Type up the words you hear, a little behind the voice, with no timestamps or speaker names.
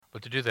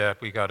But to do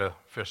that, we got to,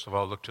 first of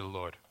all, look to the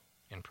Lord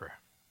in prayer.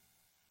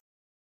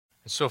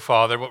 And so,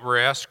 Father, what we're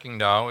asking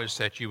now is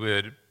that you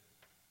would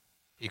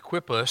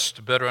equip us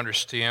to better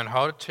understand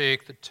how to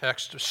take the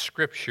text of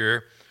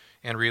Scripture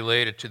and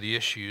relate it to the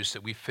issues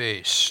that we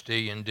face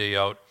day in, day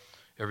out,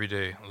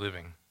 everyday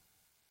living.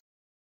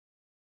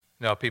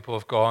 Now, people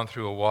have gone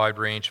through a wide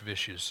range of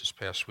issues this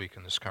past week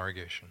in this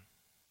congregation.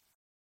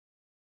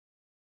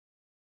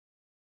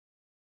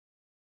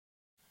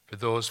 For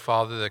those,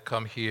 Father, that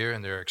come here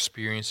and they're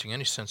experiencing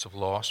any sense of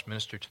loss,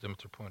 minister to them at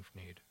their point of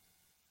need.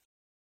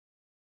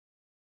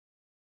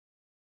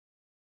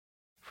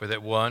 For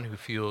that one who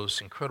feels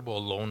incredible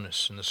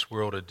aloneness in this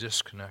world, a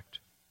disconnect,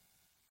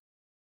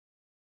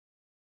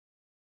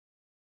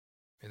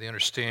 may they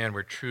understand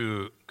where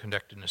true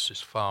connectedness is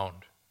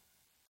found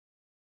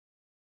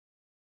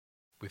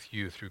with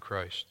you through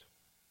Christ.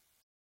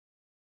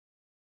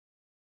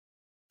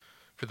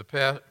 For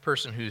the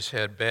person who's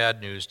had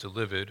bad news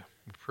delivered,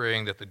 we're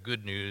praying that the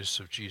good news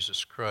of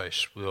Jesus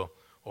Christ will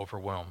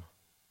overwhelm.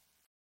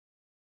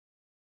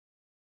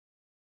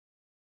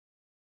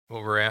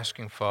 What we're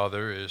asking,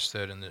 Father, is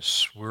that in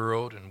this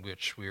world in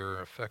which we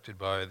are affected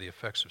by the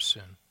effects of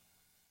sin,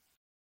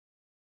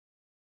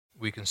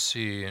 we can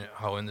see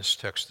how in this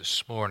text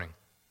this morning,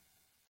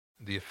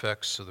 the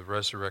effects of the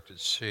resurrected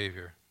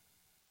Savior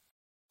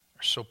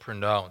are so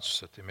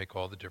pronounced that they make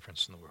all the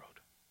difference in the world.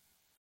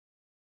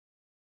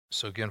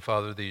 So again,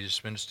 Father,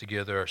 these minutes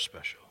together are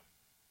special.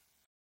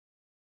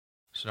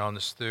 So now in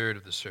this third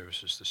of the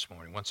services this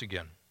morning, once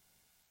again,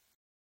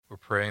 we're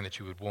praying that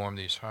you would warm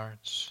these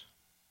hearts,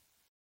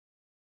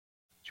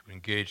 that you would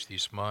engage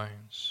these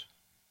minds,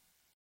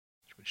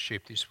 that you would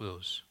shape these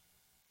wills.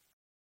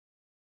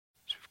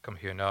 So we've come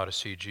here now to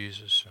see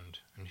Jesus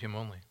and him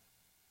only.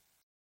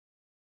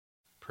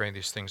 Praying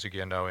these things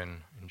again now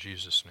in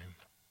Jesus' name.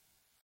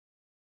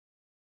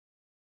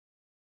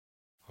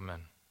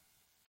 Amen.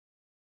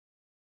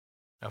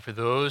 Now for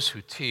those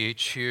who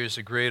teach, here's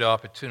a great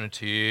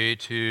opportunity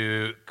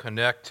to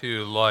connect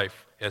to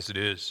life as it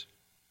is.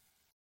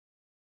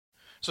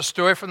 It's a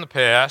story from the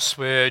past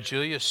where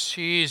Julius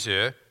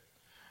Caesar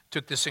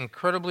took this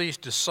incredibly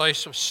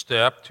decisive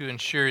step to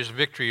ensure his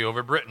victory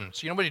over Britain.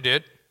 So you know what he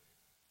did?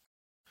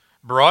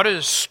 Brought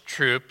his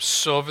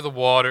troops over the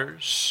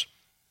waters.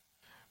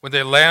 When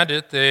they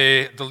landed,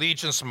 the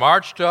legions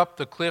marched up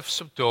the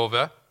cliffs of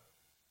Dover.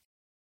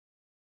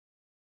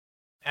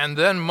 And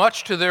then,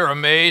 much to their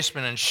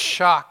amazement and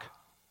shock,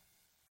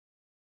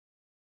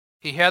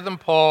 he had them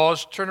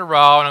pause, turn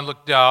around, and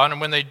look down. And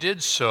when they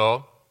did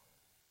so,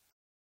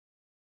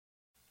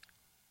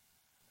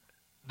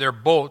 their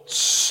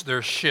boats,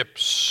 their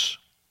ships,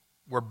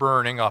 were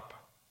burning up.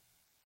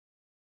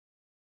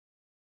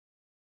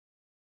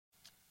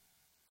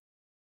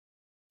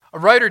 A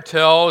writer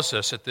tells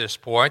us at this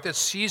point that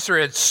Caesar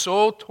had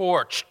so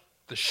torched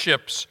the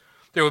ships,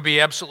 there would be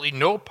absolutely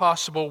no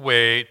possible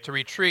way to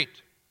retreat.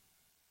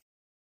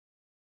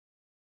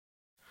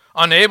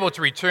 Unable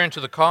to return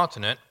to the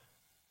continent,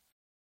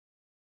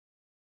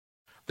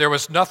 there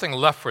was nothing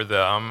left for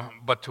them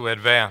but to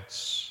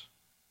advance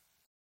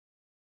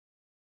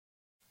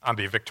and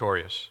be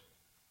victorious.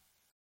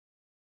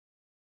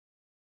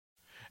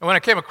 And when I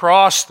came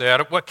across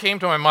that, what came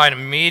to my mind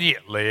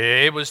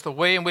immediately was the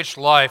way in which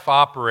life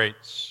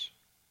operates.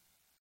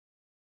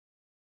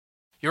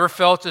 You ever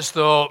felt as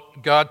though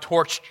God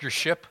torched your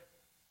ship?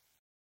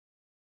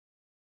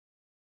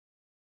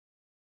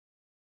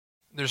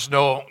 There's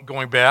no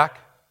going back.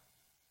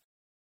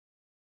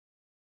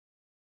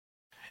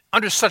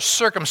 Under such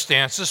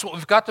circumstances, what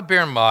we've got to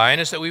bear in mind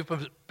is that we've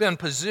been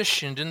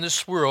positioned in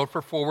this world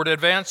for forward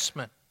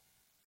advancement.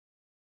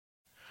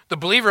 The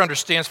believer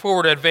understands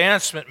forward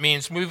advancement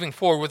means moving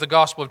forward with the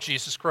gospel of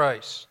Jesus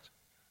Christ.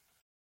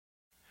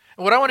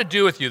 And what I want to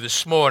do with you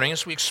this morning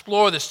as we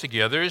explore this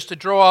together is to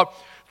draw out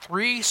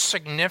three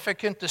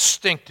significant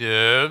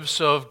distinctives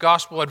of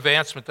gospel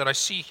advancement that I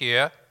see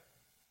here.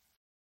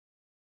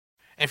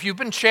 And if you've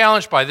been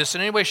challenged by this in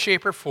any way,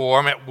 shape, or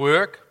form at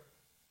work,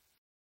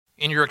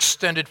 in your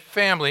extended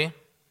family,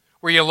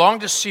 where you long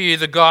to see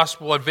the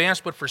gospel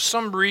advance, but for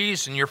some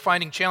reason you're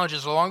finding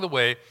challenges along the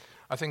way,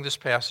 I think this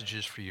passage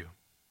is for you.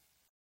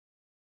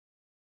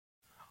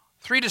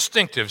 Three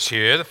distinctives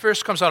here. The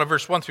first comes out of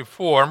verse 1 through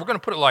 4, and we're going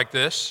to put it like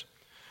this.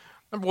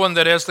 Number one,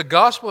 that as the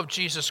gospel of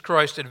Jesus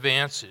Christ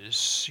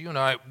advances, you and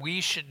I,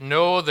 we should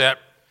know that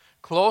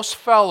close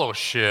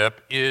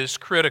fellowship is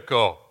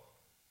critical.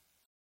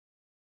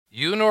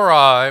 You nor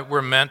I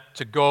were meant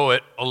to go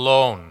it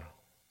alone.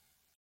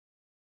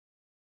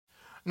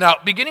 Now,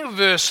 beginning with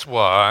verse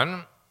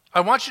 1,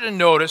 I want you to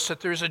notice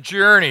that there's a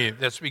journey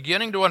that's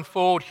beginning to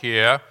unfold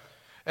here,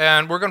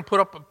 and we're going to put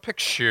up a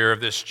picture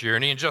of this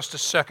journey in just a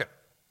second.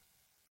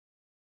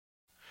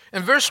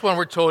 In verse 1,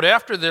 we're told,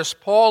 after this,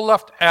 Paul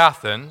left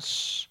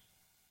Athens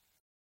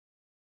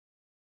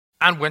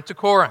and went to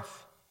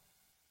Corinth.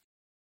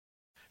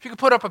 If you could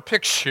put up a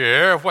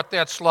picture of what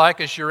that's like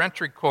as you're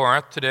entering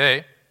Corinth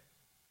today.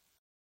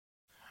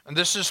 And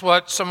this is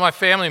what some of my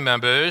family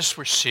members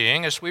were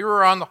seeing as we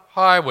were on the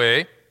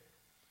highway.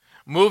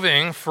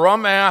 moving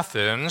from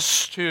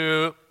Athens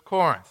to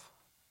Corinth.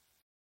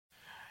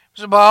 It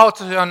was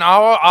about an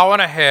hour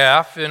and a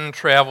half in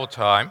travel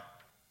time.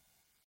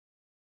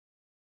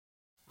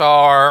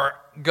 Our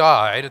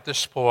guide at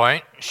this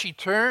point, she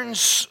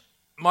turns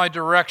my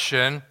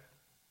direction,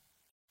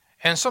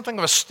 and something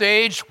of a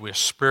stage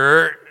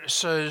whisper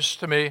says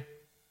to me,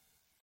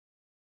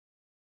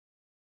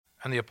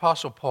 and the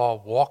Apostle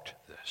Paul walked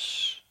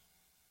this.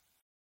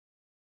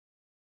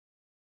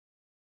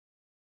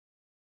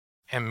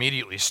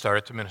 Immediately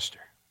started to minister.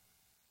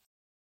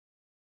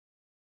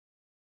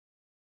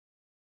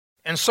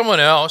 And someone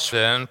else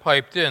then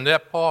piped in,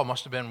 that Paul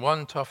must have been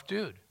one tough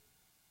dude.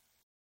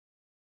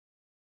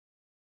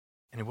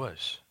 And he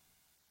was.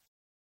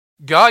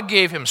 God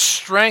gave him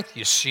strength,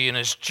 you see, in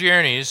his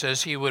journeys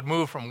as he would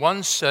move from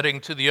one setting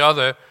to the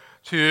other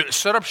to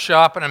set up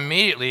shop and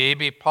immediately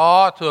be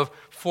part of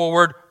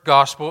forward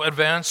gospel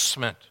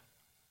advancement.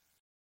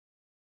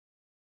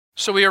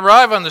 So we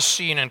arrive on the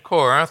scene in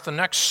Corinth. The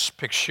next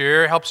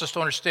picture helps us to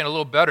understand a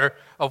little better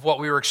of what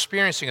we were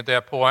experiencing at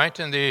that point.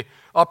 In the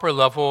upper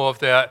level of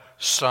that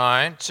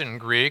sign, it's in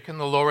Greek, and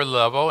the lower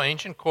level,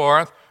 ancient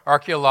Corinth,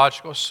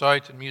 archaeological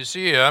site and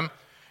museum.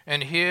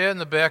 And here in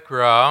the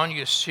background,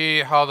 you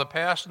see how the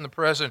past and the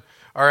present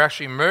are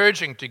actually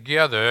merging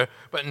together.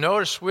 But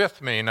notice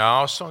with me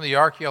now some of the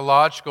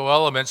archaeological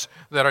elements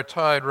that are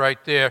tied right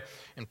there.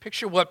 And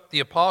picture what the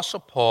Apostle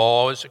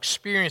Paul is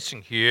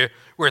experiencing here,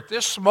 where at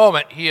this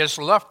moment he has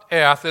left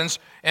Athens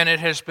and it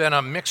has been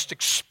a mixed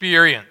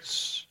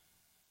experience.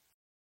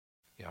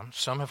 Yeah,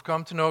 some have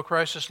come to know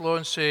Christ as Lord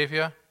and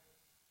Savior.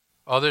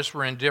 Others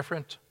were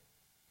indifferent.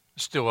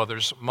 Still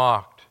others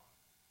mocked.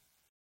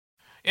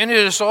 In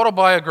his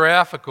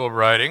autobiographical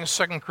writings,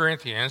 2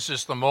 Corinthians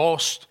is the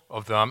most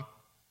of them.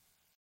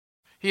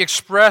 He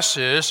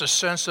expresses a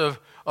sense of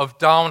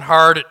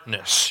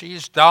downheartedness.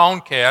 He's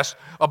downcast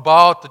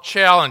about the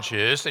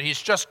challenges that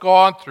he's just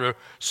gone through.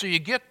 So you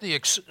get the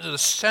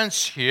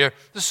sense here,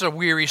 this is a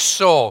weary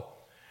soul.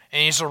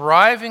 And he's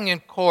arriving in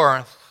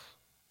Corinth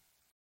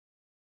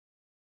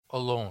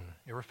alone.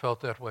 You ever felt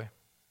that way?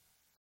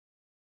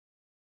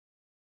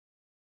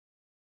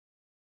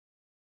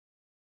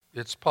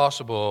 It's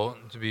possible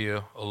to be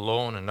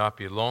alone and not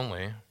be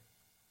lonely.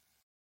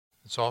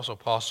 It's also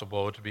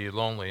possible to be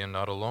lonely and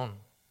not alone.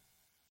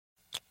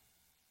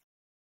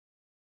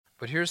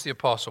 But here's the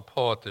Apostle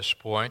Paul at this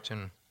point,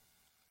 and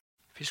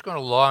if he's going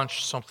to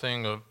launch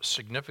something of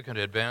significant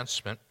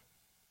advancement,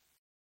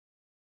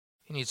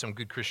 he needs some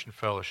good Christian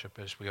fellowship,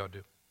 as we all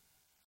do.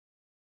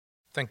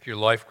 Think your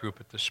life group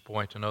at this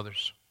point and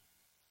others.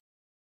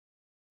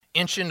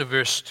 Inch into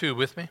verse 2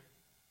 with me.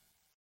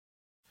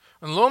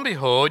 And lo and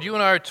behold, you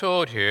and I are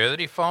told here that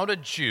he found a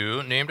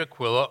Jew named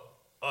Aquila,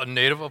 a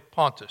native of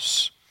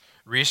Pontus,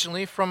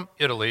 recently from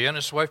Italy, and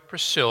his wife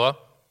Priscilla,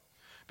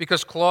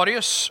 because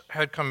Claudius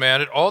had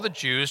commanded all the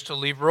Jews to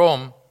leave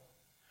Rome,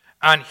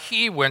 and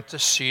he went to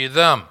see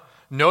them.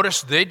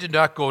 Notice they did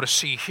not go to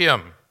see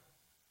him.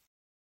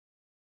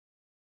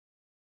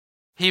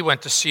 He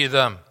went to see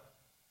them.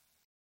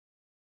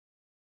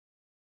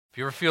 If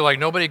you ever feel like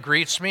nobody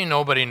greets me,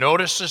 nobody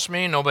notices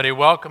me, nobody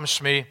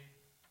welcomes me,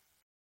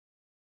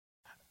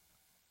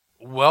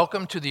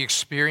 welcome to the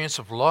experience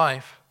of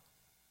life.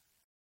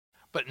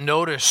 But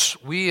notice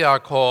we are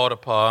called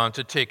upon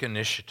to take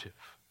initiative.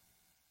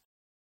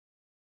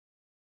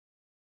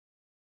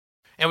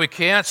 And we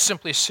can't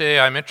simply say,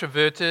 I'm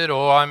introverted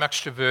or I'm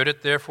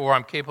extroverted, therefore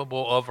I'm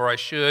capable of, or I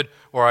should,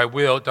 or I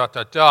will, ...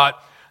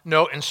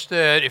 No,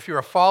 instead, if you're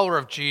a follower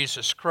of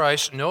Jesus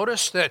Christ,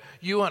 notice that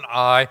you and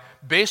I,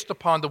 based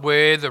upon the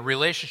way the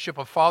relationship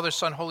of Father,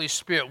 Son, Holy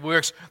Spirit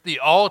works, the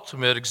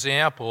ultimate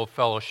example of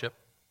fellowship.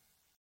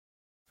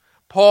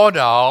 Paul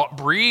now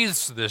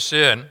breathes this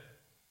in.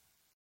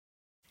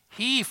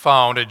 He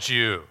found a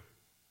Jew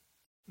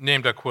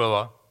named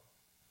Aquila,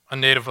 a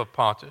native of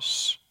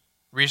Pontus,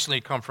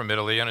 recently come from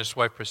Italy, and his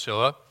wife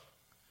Priscilla,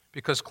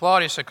 because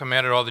Claudius had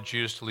commanded all the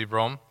Jews to leave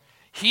Rome.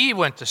 He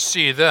went to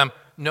see them.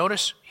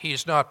 Notice he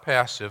is not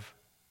passive.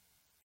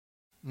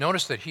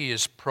 Notice that he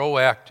is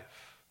proactive.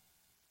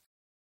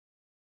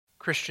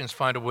 Christians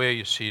find a way,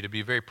 you see, to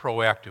be very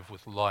proactive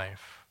with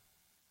life.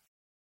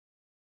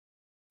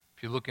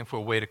 If you're looking for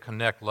a way to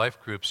connect, life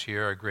groups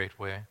here are a great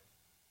way.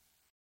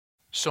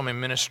 So many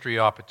ministry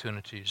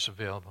opportunities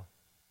available.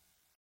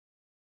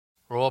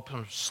 Roll up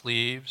some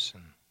sleeves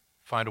and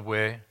find a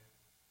way.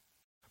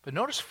 But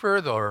notice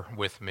further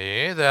with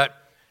me that,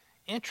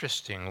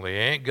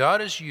 interestingly,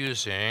 God is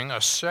using a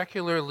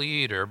secular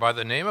leader by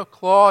the name of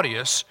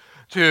Claudius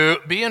to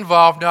be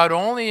involved not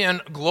only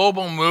in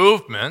global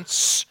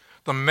movements,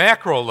 the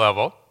macro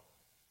level,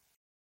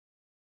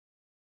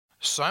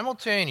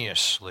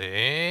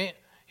 simultaneously,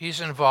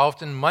 he's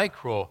involved in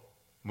micro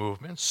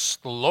movements,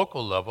 the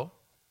local level.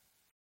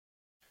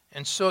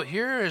 And so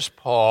here is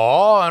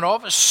Paul, and all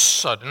of a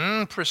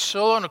sudden,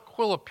 Priscilla and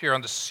Aquila appear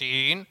on the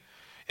scene,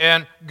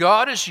 and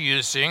God is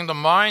using the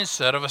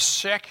mindset of a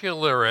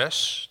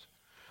secularist,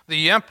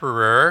 the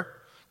emperor,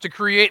 to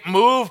create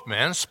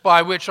movements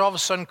by which all of a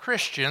sudden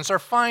Christians are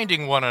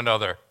finding one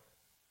another.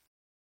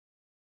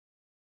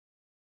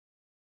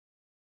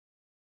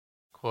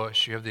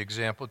 course, you have the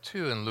example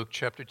too in Luke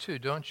chapter 2,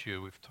 don't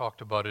you? We've talked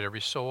about it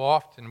every so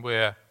often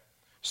where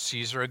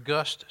Caesar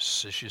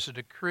Augustus issues a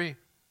decree.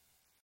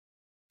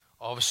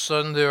 All of a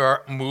sudden there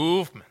are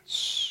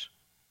movements.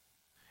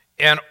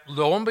 And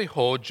lo and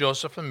behold,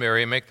 Joseph and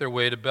Mary make their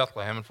way to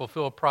Bethlehem and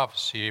fulfill a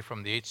prophecy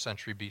from the 8th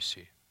century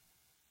BC.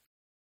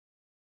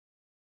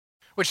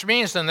 Which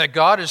means then that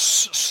God is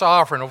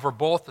sovereign over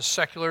both the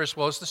secular as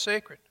well as the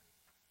sacred.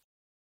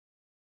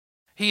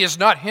 He is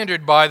not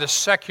hindered by the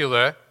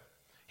secular.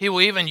 He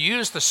will even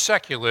use the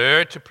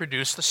secular to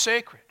produce the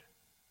sacred.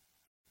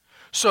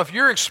 So if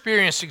you're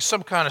experiencing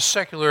some kind of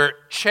secular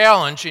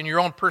challenge in your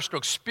own personal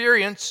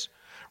experience,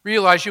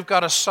 realize you've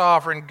got a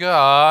sovereign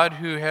God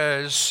who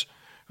has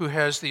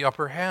the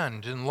upper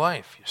hand in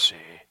life, you see.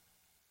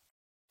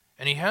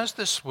 And he has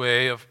this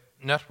way of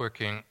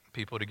networking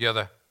people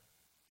together.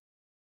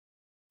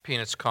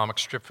 Peanuts comic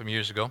strip from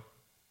years ago.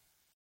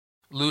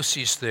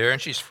 Lucy's there,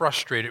 and she's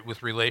frustrated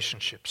with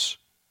relationships.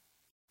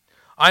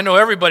 I know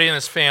everybody in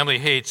this family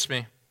hates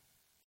me.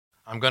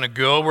 I'm going to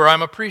go where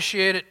I'm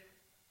appreciated.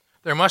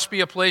 There must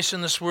be a place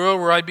in this world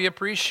where I'd be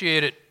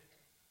appreciated.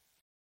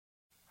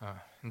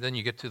 And then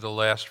you get to the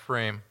last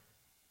frame,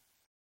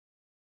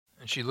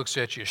 and she looks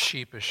at you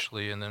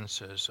sheepishly and then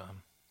says,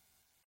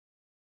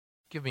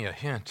 give me a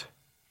hint.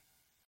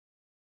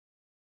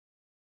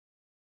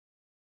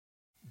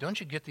 Don't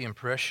you get the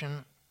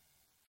impression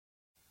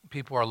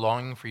people are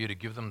longing for you to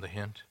give them the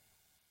hint?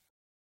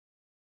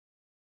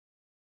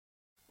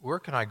 Where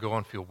can I go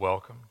and feel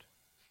welcomed?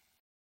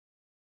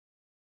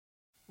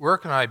 Where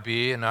can I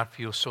be and not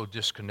feel so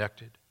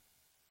disconnected?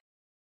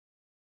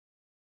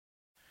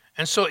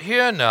 And so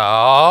here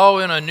now,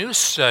 in a new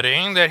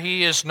setting that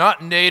he is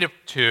not native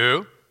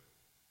to,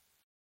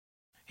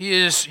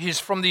 he's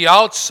from the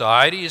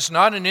outside, he is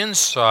not an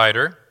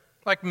insider,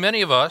 like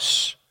many of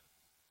us.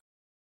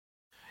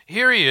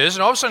 Here he is,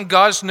 and all of a sudden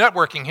God's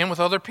networking him with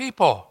other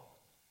people.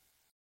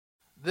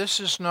 This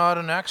is not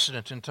an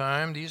accident in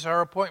time. These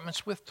are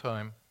appointments with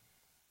time.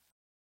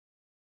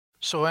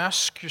 So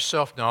ask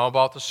yourself now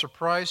about the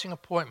surprising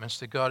appointments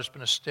that God has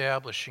been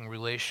establishing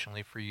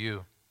relationally for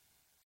you.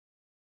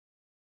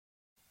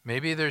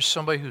 Maybe there's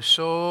somebody who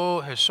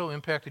has so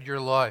impacted your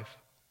life,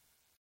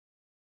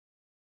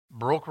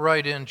 broke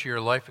right into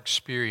your life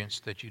experience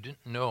that you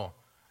didn't know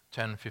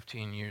 10,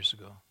 15 years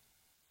ago.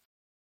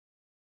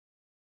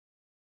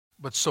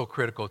 But so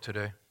critical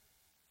today.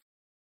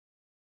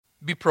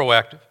 Be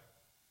proactive.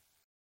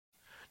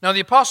 Now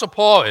the Apostle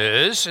Paul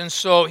is, and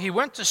so he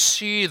went to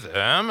see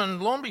them,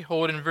 and lo and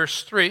behold, in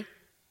verse 3,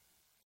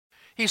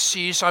 he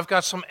sees, I've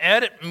got some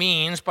added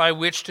means by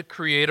which to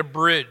create a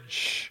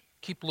bridge.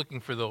 Keep looking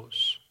for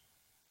those.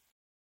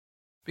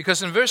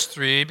 Because in verse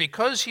 3,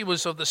 because he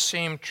was of the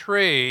same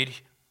trade,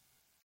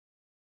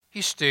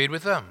 he stayed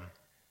with them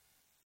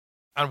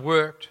and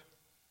worked,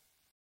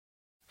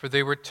 for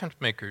they were tent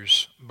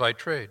makers by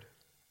trade.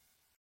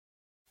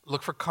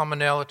 Look for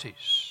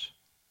commonalities,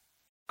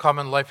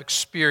 common life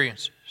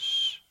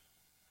experiences,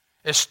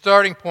 as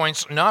starting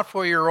points not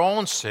for your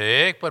own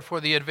sake, but for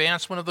the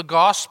advancement of the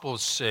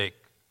gospel's sake.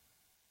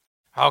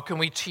 How can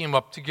we team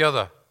up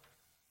together?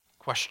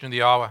 Question of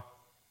the hour.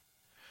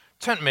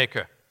 Tent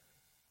maker.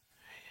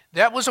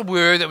 That was a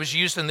word that was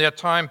used in that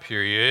time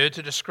period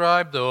to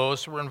describe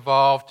those who were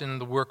involved in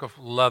the work of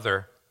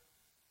leather.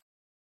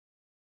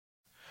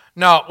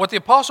 Now, what the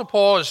Apostle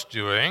Paul is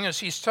doing is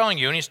he's telling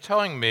you, and he's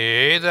telling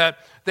me, that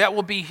that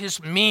will be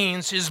his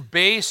means, his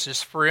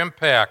basis for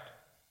impact.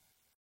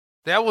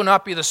 That will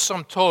not be the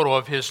sum total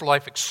of his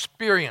life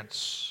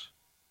experience.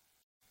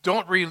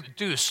 Don't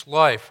reduce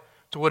life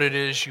to what it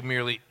is you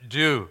merely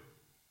do.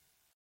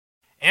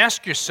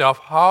 Ask yourself,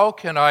 how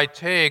can I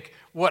take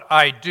what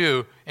I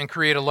do and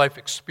create a life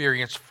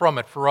experience from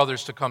it for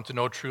others to come to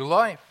know true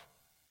life,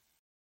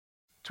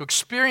 to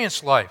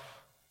experience life?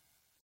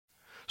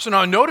 So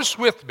now notice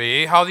with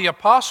me how the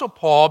Apostle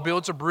Paul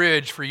builds a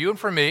bridge for you and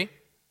for me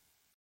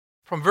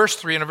from verse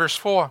 3 and verse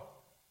 4.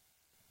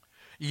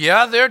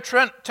 Yeah, they're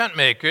tent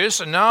makers,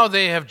 and now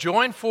they have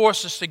joined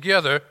forces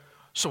together,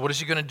 so what is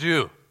he going to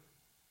do?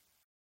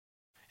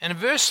 In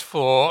verse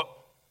 4,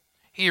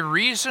 he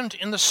reasoned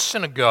in the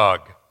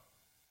synagogue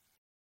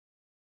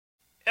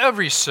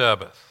every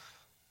Sabbath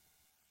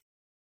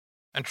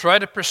and tried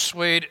to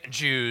persuade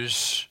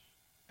Jews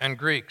and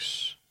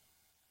Greeks.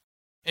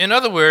 In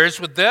other words,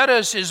 with that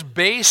as his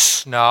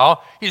base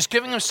now, he's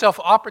giving himself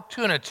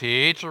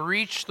opportunity to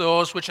reach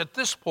those which at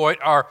this point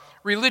are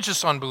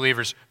religious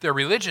unbelievers. They're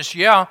religious,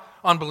 yeah,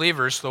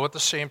 unbelievers, though at the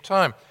same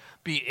time.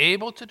 Be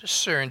able to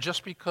discern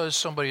just because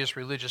somebody is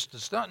religious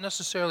does not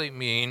necessarily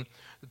mean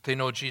that they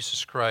know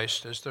Jesus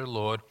Christ as their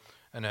Lord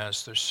and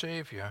as their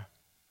Savior.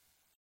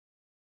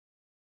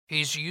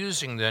 He's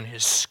using then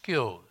his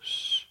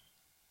skills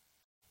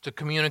to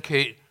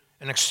communicate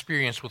an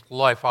experience with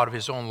life out of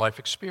his own life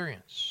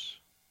experience.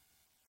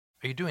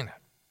 Are you doing that?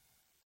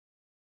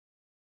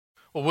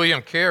 Well,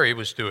 William Carey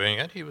was doing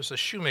it. He was a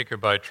shoemaker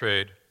by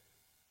trade.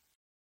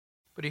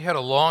 But he had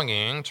a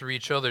longing to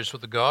reach others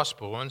with the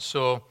gospel, and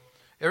so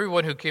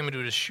everyone who came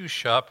into the shoe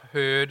shop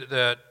heard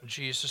that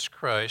Jesus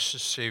Christ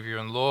is Savior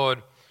and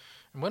Lord.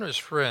 And one of his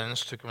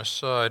friends took him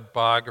aside.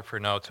 Biographer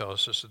now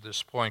tells us at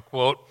this point,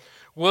 quote,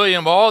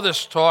 "William, all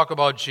this talk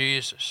about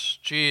Jesus,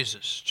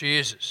 Jesus,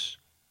 Jesus.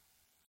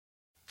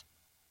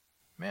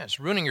 Man,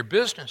 it's ruining your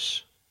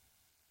business."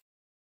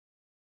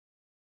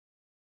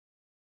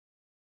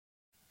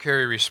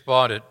 Carey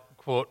responded,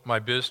 quote, "My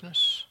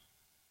business?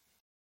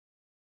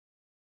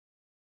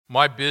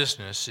 My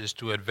business is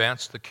to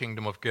advance the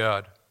kingdom of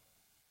God.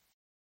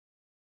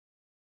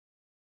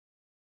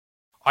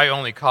 I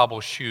only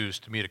cobble shoes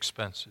to meet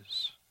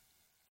expenses."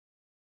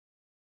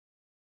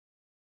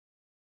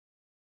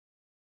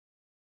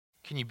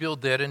 Can you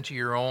build that into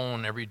your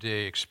own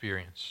everyday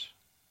experience?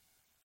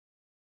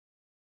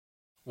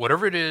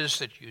 Whatever it is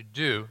that you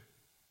do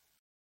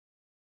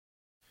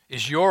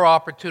is your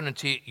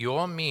opportunity,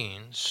 your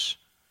means,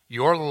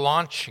 your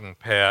launching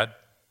pad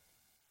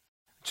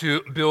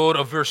to build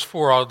a verse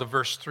 4 out of the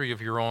verse 3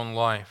 of your own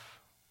life,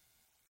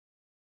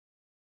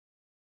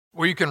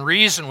 where you can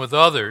reason with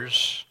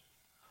others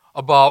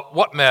about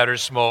what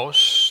matters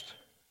most,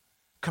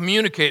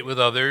 communicate with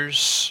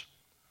others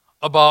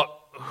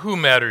about who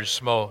matters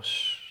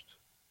most.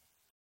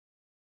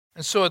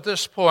 And so at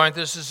this point,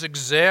 this is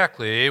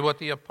exactly what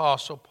the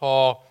Apostle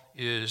Paul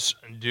is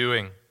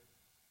doing.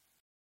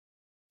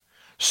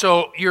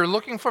 So you're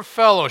looking for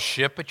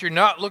fellowship, but you're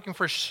not looking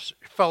for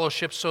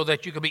fellowship so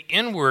that you can be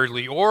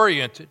inwardly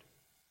oriented.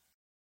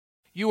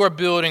 You are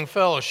building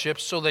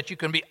fellowship so that you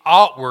can be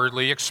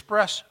outwardly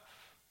expressive.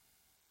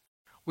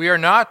 We are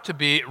not to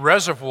be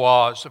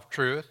reservoirs of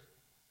truth.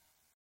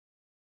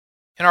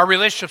 In our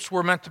relationships,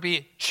 we're meant to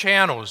be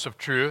channels of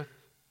truth.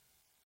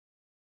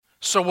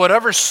 So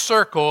whatever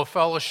circle of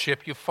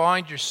fellowship you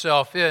find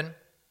yourself in,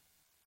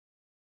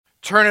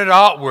 turn it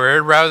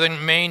outward rather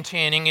than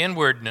maintaining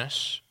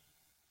inwardness.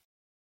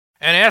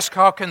 And ask,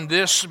 how can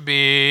this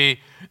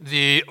be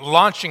the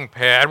launching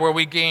pad where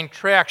we gain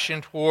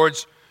traction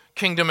towards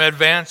kingdom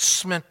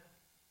advancement?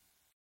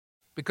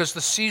 Because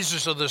the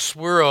Caesars of this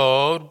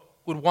world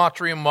would want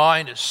to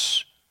remind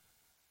us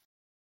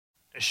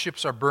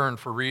ships are burned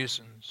for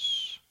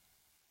reasons.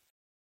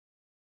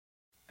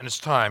 And it's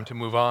time to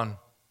move on.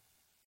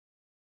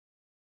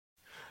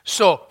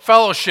 So,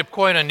 fellowship,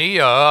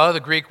 koinonia, the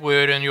Greek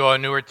word in your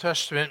Newer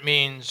Testament,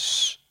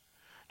 means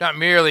not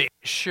merely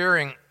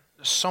sharing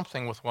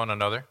something with one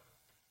another.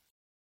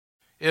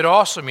 It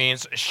also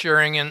means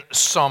sharing in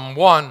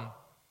someone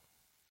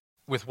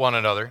with one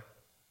another.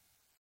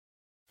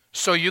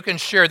 So you can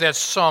share that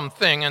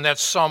something and that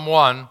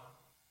someone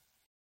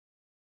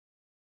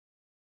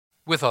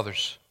with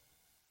others,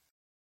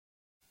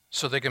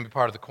 so they can be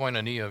part of the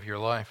koinonia of your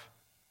life.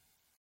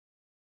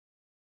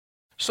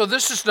 So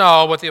this is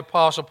now what the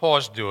Apostle Paul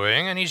is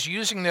doing, and he's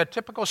using that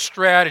typical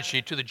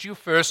strategy to the Jew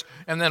first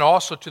and then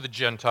also to the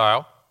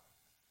Gentile.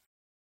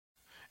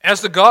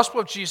 As the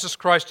gospel of Jesus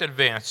Christ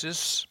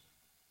advances,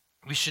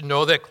 we should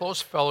know that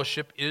close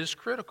fellowship is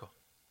critical.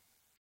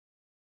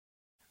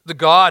 The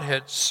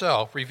Godhead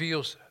itself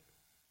reveals that.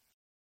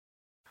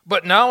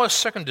 But now a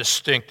second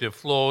distinctive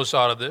flows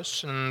out of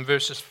this in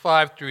verses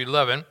 5 through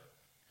 11,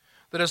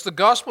 that as the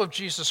gospel of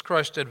Jesus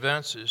Christ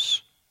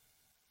advances,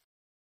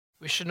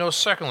 we should know,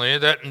 secondly,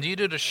 that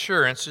needed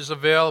assurance is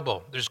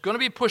available. There's going to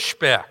be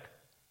pushback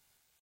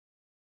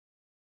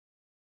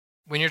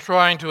when you're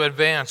trying to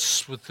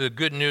advance with the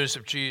good news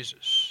of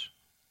Jesus.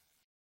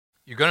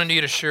 You're going to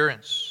need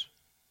assurance.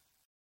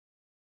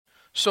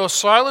 So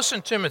Silas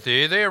and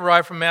Timothy, they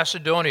arrive from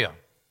Macedonia.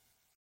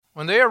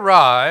 When they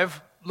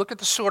arrive, look at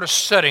the sort of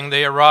setting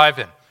they arrive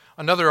in.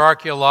 Another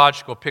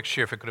archaeological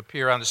picture, if it could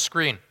appear on the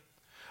screen.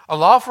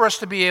 Allow for us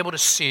to be able to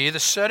see the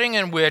setting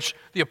in which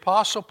the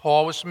Apostle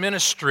Paul was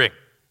ministering.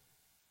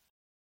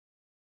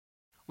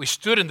 We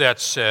stood in that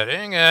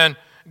setting and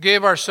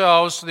gave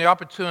ourselves the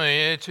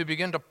opportunity to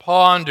begin to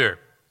ponder.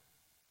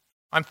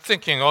 I'm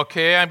thinking,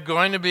 okay, I'm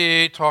going to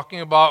be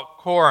talking about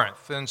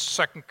Corinth and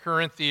 2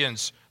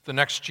 Corinthians the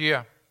next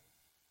year.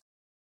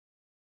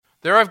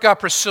 There I've got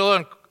Priscilla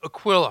and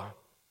Aquila,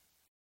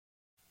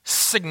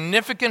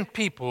 significant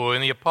people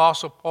in the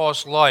Apostle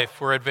Paul's life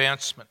for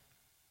advancement.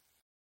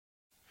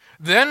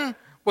 Then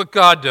what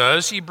God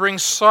does, he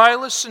brings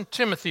Silas and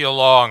Timothy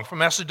along from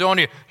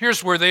Macedonia.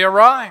 Here's where they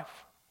arrive.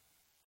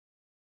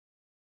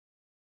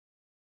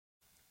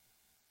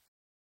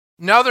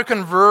 Now they're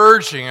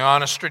converging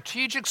on a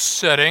strategic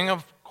setting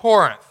of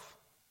Corinth.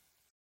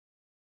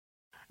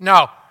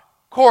 Now,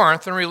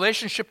 Corinth in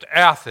relationship to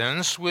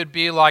Athens would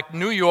be like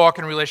New York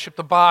in relationship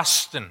to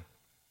Boston.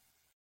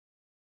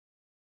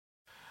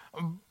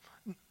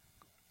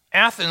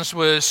 Athens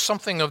was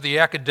something of the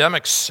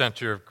academic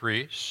center of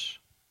Greece.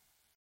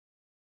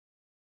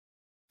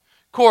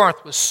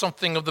 Corinth was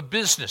something of the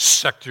business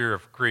sector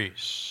of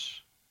Greece.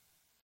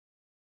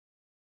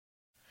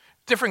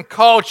 Different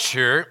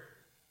culture,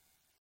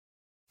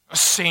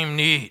 same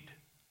need.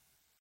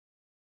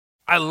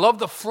 I love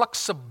the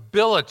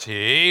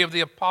flexibility of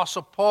the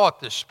Apostle Paul at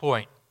this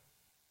point.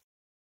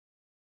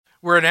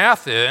 We're in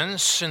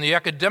Athens, in the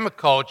academic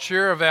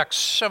culture of Acts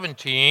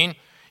 17,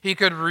 He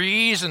could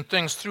reason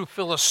things through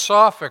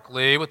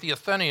philosophically with the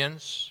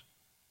Athenians.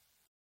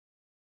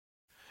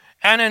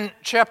 And in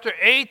chapter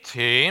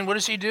 18, what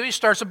does he do? He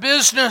starts a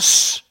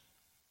business.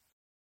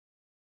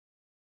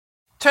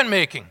 Tent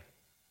making,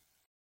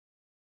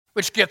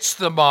 which gets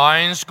the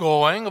minds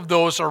going of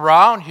those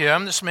around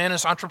him. This man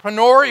is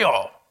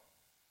entrepreneurial.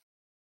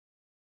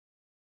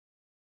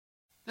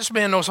 This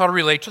man knows how to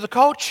relate to the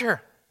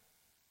culture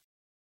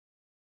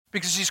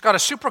because he's got a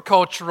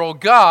supercultural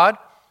God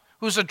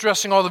who's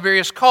addressing all the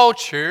various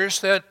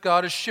cultures that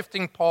God is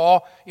shifting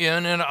Paul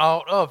in and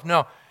out of.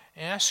 Now,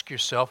 ask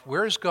yourself,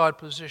 where does God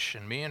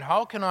position me, and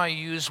how can I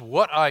use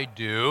what I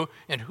do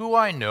and who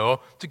I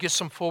know to get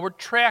some forward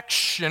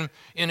traction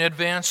in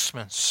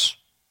advancements?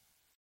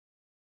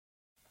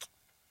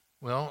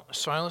 Well,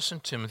 Silas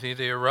and Timothy,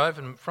 they arrive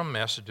from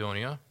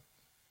Macedonia.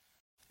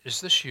 Is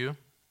this you?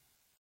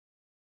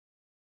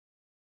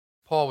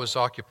 Paul was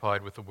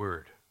occupied with the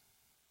Word.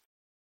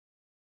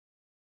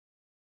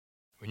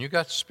 When you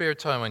got spare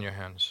time on your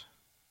hands,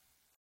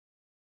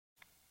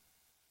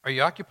 are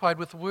you occupied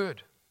with the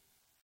Word?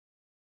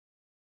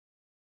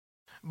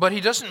 But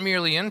he doesn't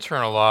merely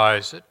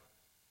internalize it.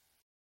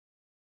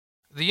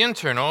 The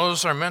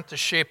internals are meant to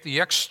shape the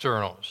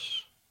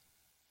externals.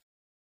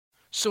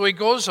 So he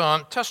goes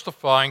on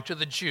testifying to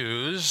the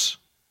Jews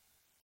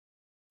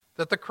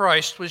that the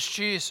Christ was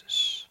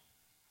Jesus.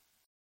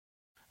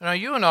 Now,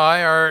 you and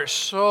I are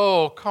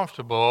so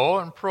comfortable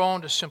and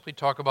prone to simply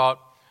talk about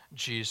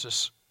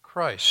Jesus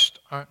Christ,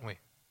 aren't we?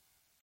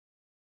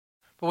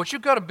 But what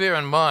you've got to bear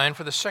in mind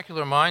for the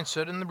secular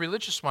mindset and the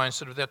religious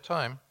mindset of that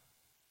time,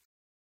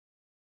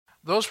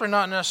 those were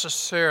not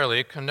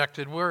necessarily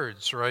connected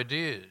words or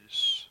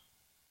ideas.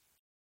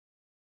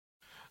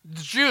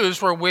 The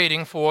Jews were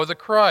waiting for the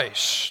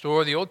Christ,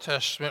 or the Old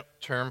Testament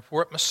term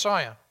for it,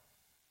 Messiah.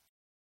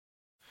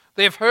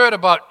 They've heard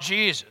about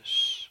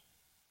Jesus.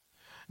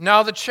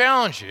 Now the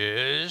challenge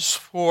is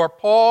for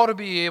Paul to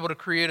be able to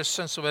create a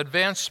sense of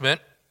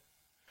advancement,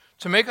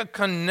 to make a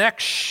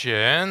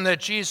connection that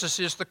Jesus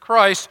is the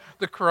Christ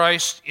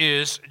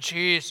is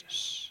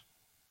Jesus.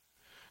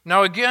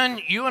 Now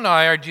again, you and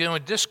I are dealing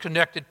with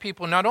disconnected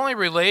people, not only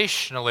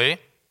relationally,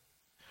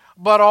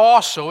 but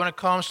also when it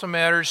comes to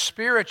matters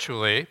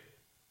spiritually.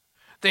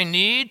 They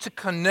need to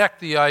connect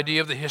the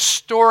idea of the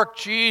historic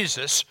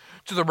Jesus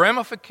to the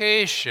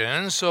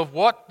ramifications of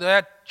what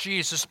that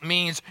Jesus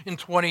means in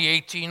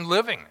 2018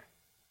 living.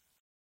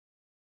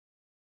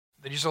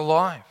 That he's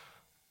alive,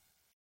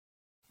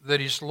 that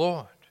he's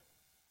Lord.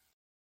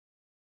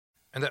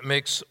 And that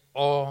makes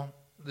all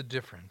the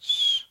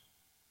difference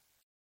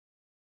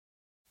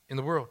in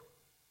the world.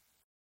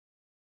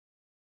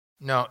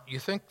 Now, you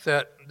think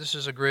that this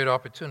is a great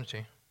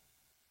opportunity.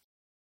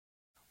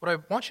 What I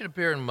want you to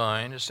bear in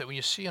mind is that when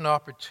you see an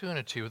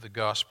opportunity with the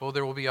gospel,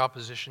 there will be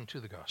opposition to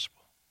the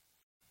gospel.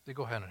 They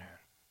go hand in hand.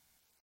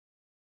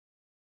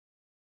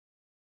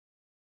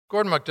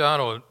 Gordon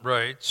MacDonald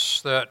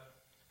writes that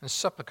in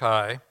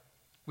Seppuku,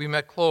 we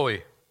met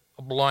Chloe,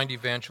 a blind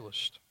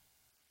evangelist.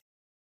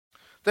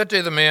 That day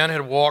the man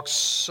had walked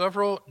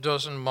several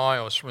dozen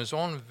miles from his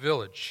own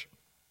village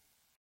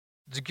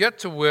to get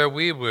to where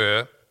we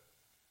were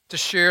to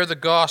share the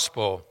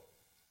gospel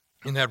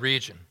in that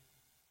region.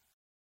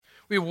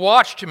 We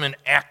watched him in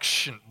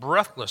action,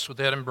 breathless with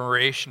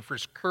admiration for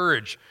his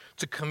courage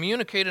to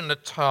communicate in a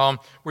town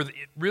where the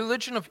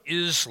religion of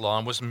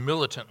Islam was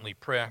militantly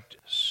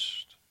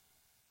practiced.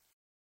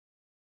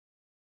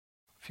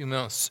 A few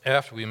months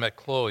after we met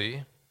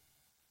Chloe,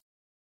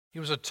 he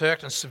was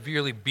attacked and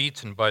severely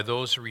beaten by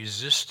those who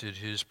resisted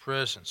his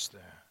presence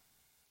there.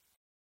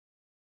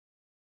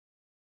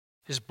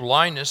 His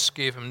blindness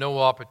gave him no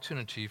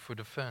opportunity for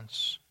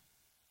defense.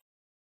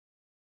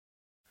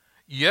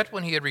 Yet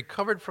when he had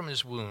recovered from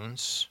his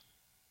wounds,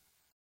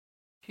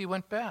 he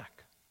went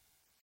back.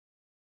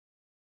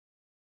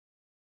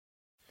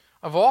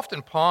 I've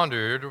often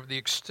pondered over the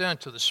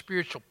extent of the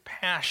spiritual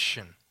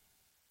passion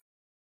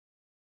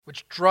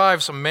which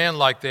drives a man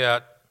like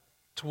that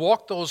to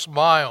walk those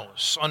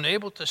miles,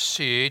 unable to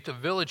see, to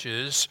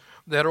villages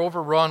that are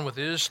overrun with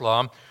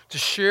Islam, to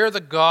share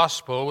the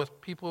gospel with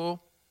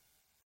people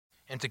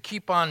and to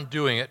keep on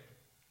doing it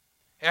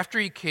after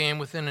he came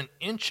within an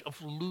inch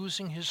of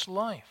losing his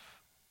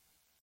life.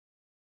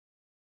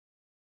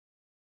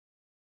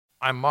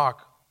 I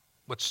mock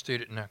what's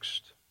stated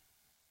next.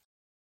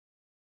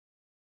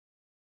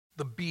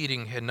 The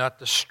beating had not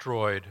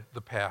destroyed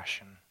the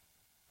passion.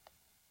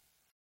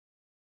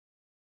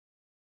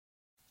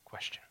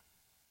 Question.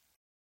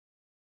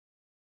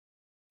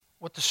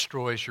 What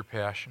destroys your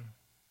passion?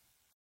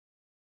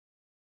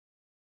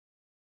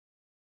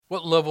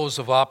 What levels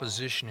of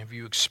opposition have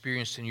you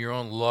experienced in your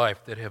own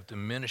life that have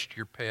diminished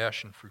your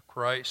passion for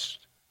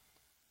Christ,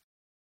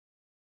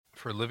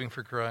 for living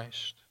for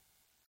Christ,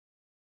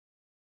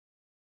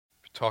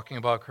 for talking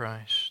about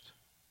Christ?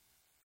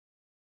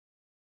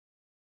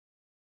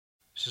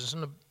 This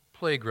isn't a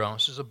playground,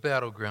 this is a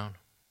battleground.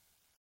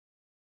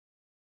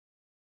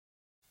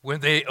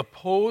 When they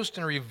opposed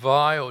and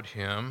reviled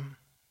him,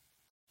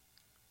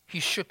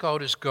 he shook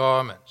out his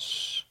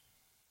garments.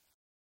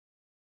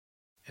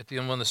 At the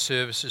end of one of the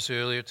services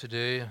earlier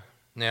today,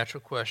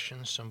 natural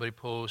question somebody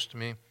posed to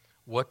me,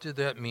 what did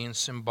that mean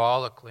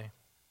symbolically?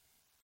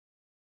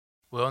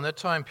 Well, in that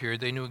time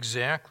period, they knew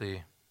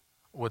exactly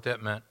what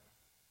that meant.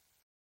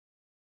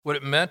 What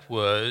it meant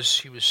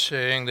was, he was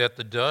saying that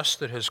the dust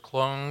that has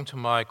clung to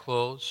my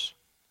clothes,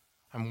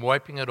 I'm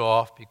wiping it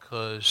off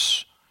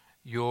because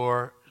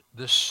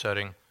this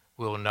setting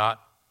will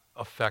not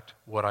affect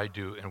what I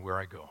do and where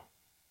I go.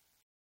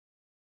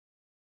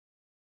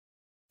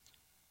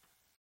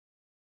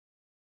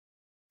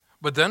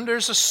 But then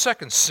there's a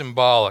second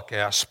symbolic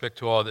aspect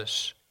to all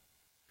this.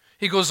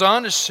 He goes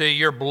on to say,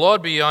 your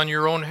blood be on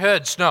your own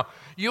heads. Now,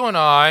 you and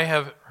I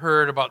have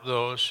heard about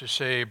those who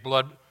say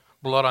blood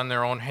on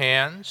their own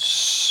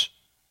hands.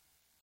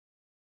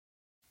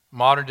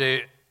 Modern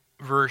day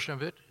version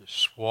of it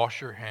is wash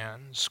your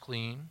hands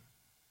clean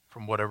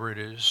from whatever it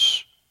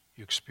is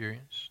you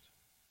experienced.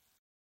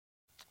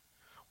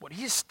 What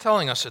he's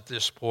telling us at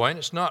this point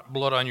is not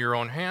blood on your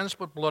own hands,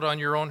 but blood on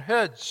your own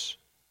heads.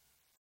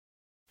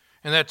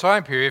 In that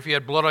time period, if you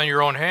had blood on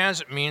your own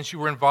hands, it means you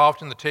were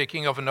involved in the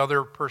taking of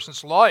another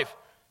person's life,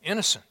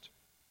 innocent.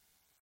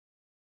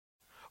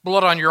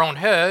 Blood on your own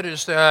head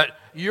is that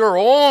your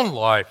own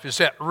life is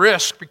at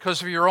risk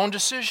because of your own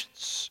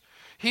decisions.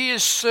 He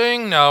is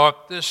saying now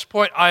at this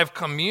point, I have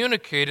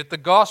communicated the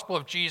gospel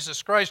of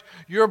Jesus Christ.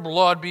 Your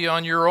blood be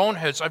on your own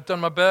heads. I've done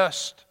my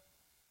best.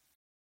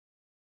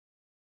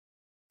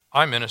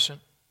 I'm innocent.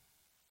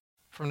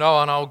 From now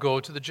on, I'll go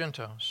to the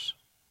Gentiles.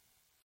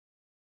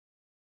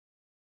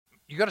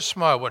 You got to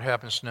smile what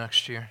happens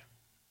next year.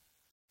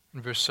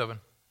 In verse 7.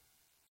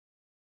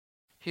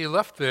 He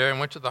left there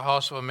and went to the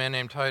house of a man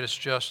named Titus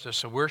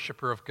Justus, a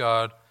worshiper of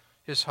God.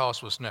 His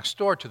house was next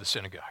door to the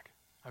synagogue.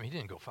 I mean, he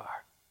didn't go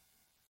far.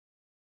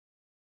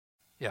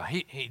 Yeah,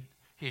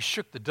 he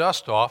shook the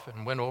dust off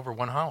and went over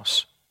one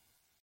house.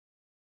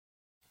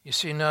 You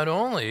see, not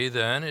only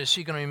then is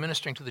he going to be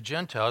ministering to the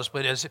Gentiles,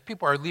 but as if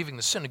people are leaving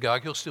the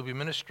synagogue, he'll still be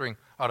ministering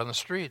out on the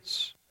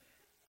streets.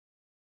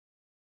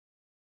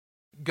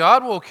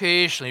 God will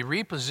occasionally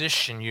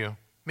reposition you.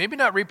 Maybe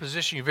not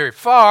reposition you very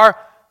far,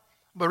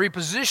 but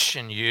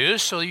reposition you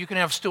so you can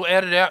have still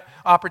added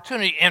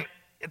opportunity. And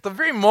at the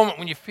very moment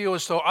when you feel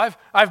as though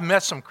I've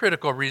met some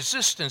critical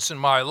resistance in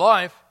my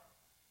life,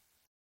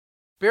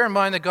 bear in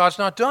mind that God's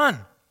not done.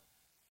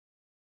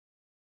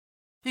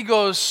 He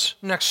goes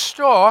next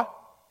door,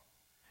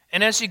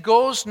 and as he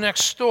goes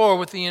next door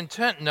with the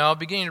intent now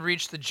beginning to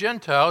reach the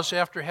Gentiles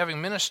after having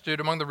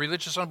ministered among the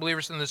religious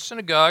unbelievers in the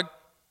synagogue,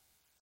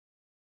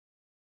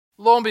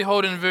 lo and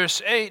behold, in verse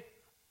 8,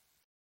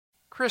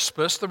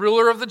 Crispus, the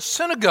ruler of the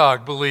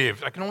synagogue,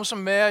 believed. I can almost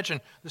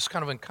imagine this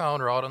kind of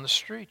encounter out on the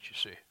street, you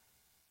see.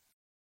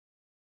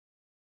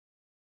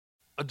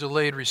 A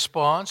delayed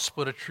response,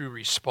 but a true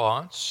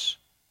response.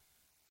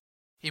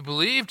 He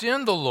believed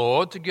in the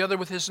Lord together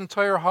with his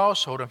entire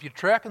household. If you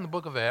track in the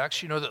book of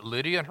Acts, you know that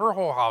Lydia and her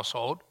whole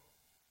household,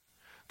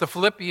 the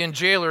Philippian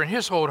jailer and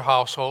his whole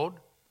household,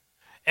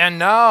 and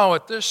now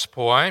at this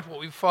point, what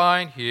we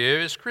find here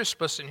is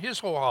Crispus and his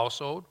whole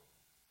household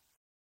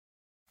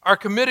are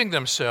committing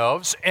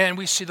themselves, and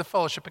we see the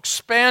fellowship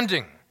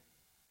expanding.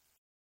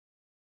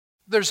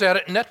 There's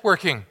added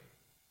networking.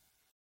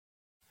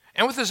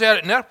 And with this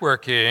added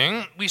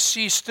networking, we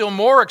see still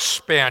more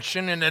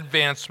expansion and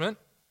advancement.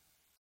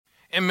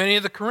 And many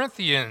of the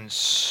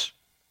Corinthians,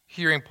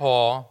 hearing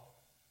Paul,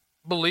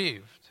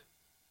 believed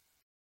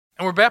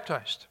and were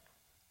baptized.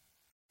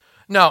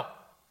 Now,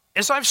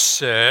 as I've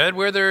said,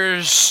 where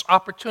there's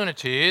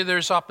opportunity,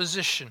 there's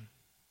opposition.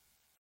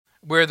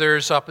 Where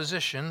there's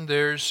opposition,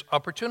 there's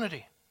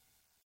opportunity.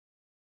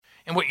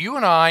 And what you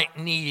and I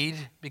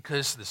need,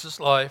 because this is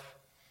life,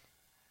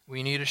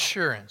 we need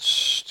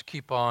assurance to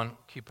keep on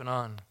keeping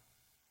on.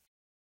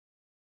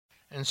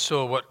 And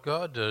so what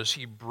God does,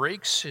 he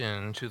breaks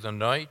into the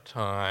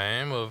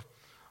nighttime of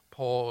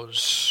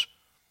Paul's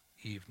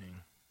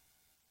evening.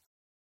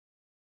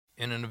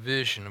 And in a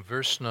vision,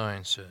 verse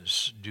 9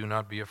 says, do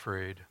not be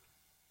afraid.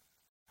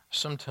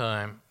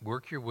 Sometime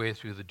work your way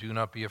through the do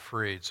not be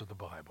afraids of the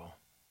Bible.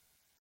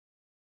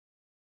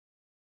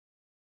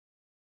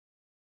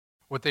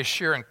 What they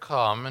share in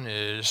common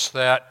is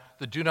that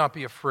the do not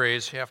be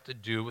afraids have to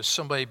do with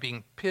somebody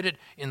being pitted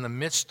in the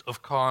midst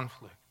of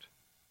conflict,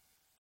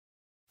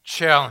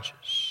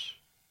 challenges,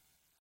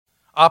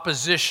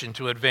 opposition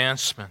to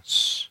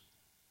advancements.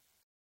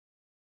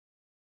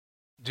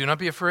 Do not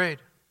be afraid,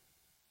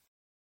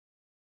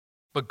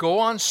 but go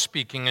on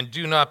speaking and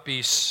do not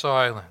be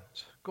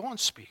silent. Go on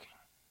speaking.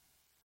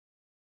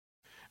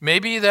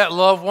 Maybe that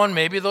loved one,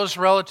 maybe those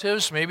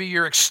relatives, maybe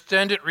your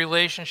extended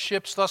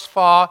relationships thus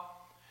far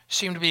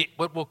seem to be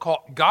what we'll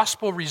call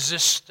gospel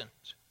resistant.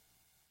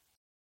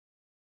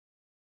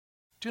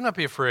 Do not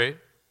be afraid.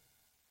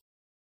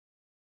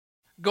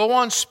 Go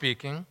on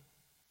speaking.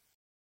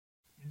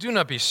 Do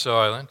not be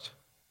silent.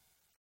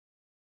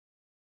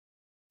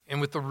 And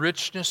with the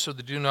richness of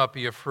the do not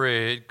be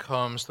afraid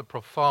comes the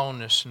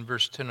profoundness in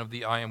verse 10 of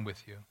the I am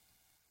with you.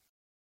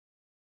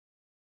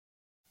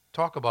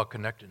 Talk about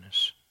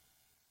connectedness.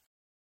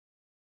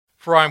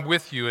 For I am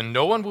with you, and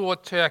no one will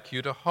attack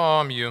you to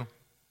harm you.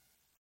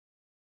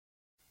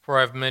 For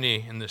I have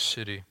many in this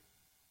city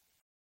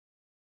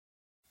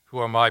who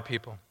are my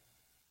people.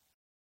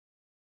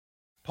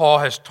 Paul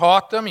has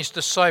taught them, he's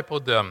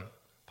discipled them.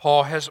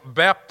 Paul has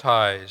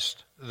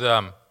baptized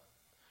them.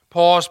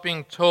 Paul is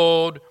being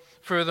told,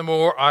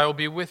 furthermore, I will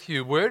be with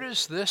you. Where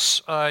does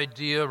this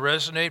idea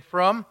resonate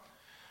from?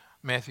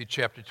 Matthew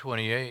chapter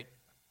 28.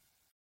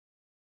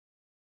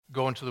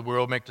 Go into the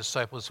world, make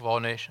disciples of all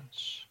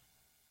nations.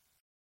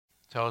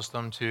 Tells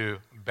them to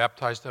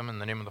baptize them in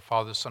the name of the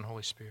Father, the Son, and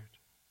Holy Spirit.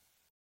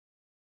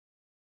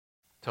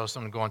 Tells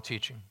them to go on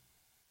teaching.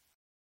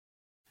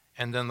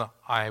 And then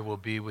I will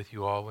be with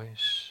you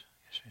always.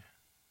 You see.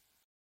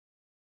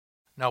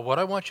 Now, what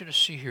I want you to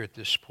see here at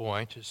this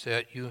point is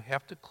that you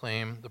have to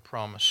claim the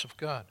promise of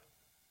God,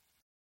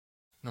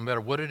 no matter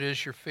what it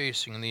is you're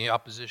facing in the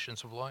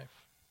oppositions of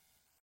life.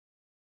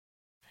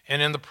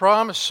 And in the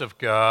promise of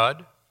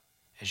God,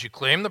 as you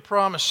claim the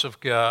promise of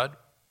God,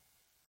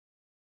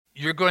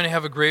 you're going to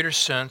have a greater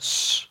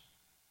sense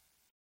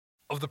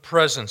of the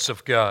presence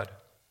of God.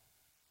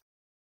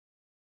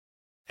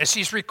 As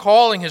he's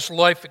recalling his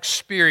life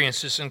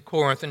experiences in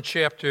Corinth in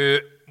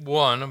chapter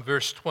 1,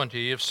 verse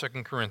 20 of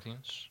 2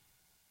 Corinthians,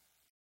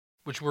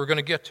 which we're going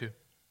to get to,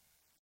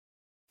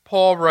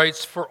 Paul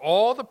writes, "For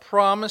all the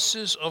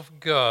promises of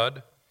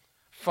God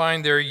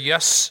find their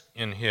yes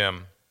in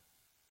him."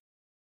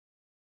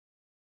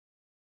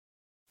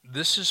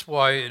 This is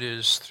why it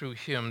is through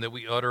him that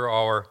we utter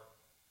our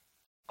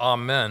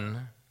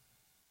Amen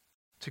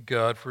to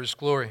God for his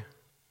glory.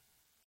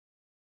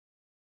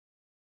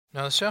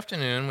 Now this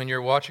afternoon, when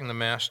you're watching the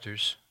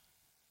Masters,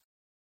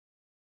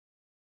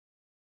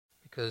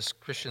 because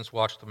Christians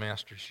watch the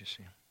Masters, you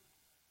see.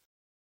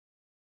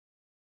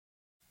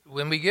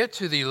 When we get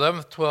to the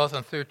 11th, 12th,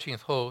 and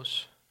 13th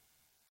holes,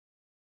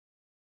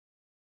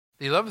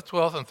 the 11th,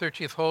 12th, and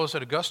 13th holes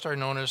at Augusta are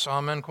known as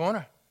Amen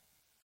Corner.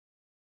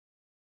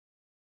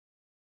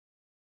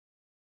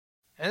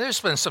 And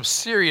there's been some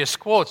serious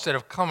quotes that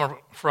have come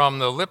from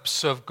the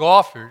lips of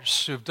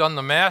golfers who've done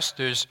the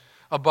Masters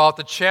about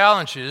the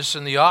challenges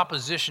and the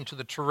opposition to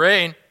the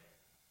terrain.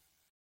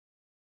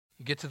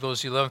 You get to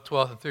those 11th,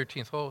 12th, and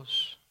 13th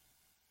holes.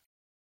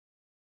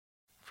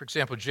 For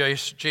example,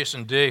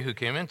 Jason Day, who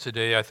came in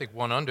today, I think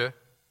 1 under,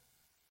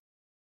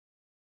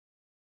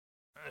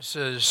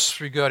 says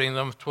regarding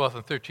 11th, 12th,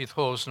 and 13th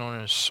holes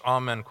known as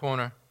Amen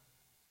Corner,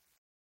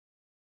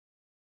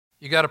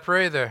 you got to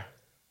pray there.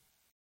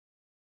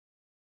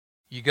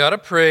 You got to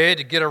pray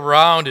to get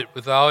around it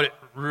without it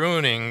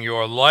ruining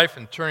your life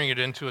and turning it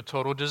into a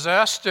total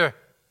disaster.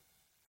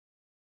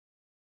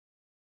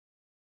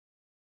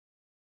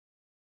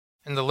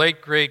 And the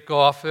late, great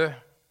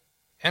golfer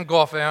and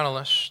golf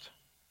analyst,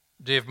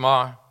 Dave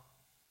Marr,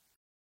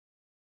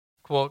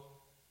 quote,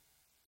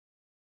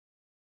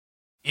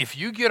 "If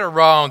you get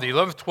around the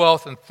 11th,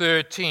 12th, and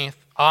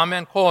 13th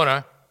Amen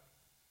Corner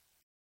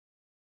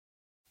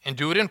and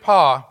do it in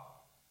par,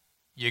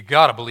 you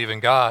got to believe in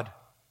God."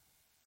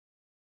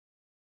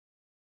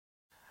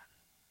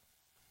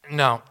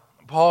 Now,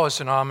 Paul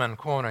is in Amen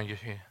Corner,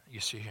 you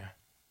see here.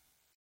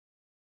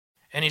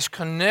 And he's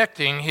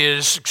connecting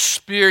his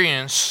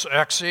experience,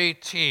 Acts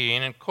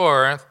 18 in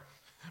Corinth,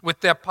 with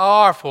that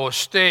powerful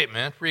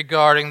statement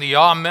regarding the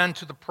Amen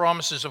to the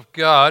promises of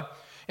God.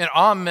 And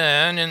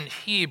Amen in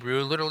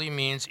Hebrew literally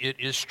means it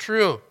is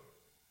true.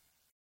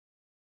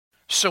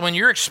 So when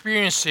you're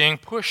experiencing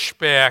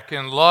pushback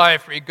in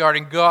life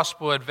regarding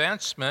gospel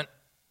advancement,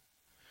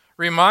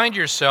 remind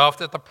yourself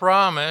that the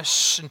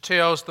promise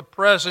entails the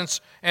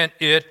presence, and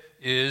it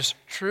is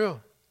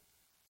true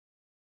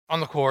on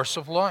the course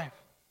of life.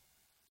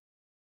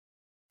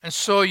 And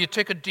so you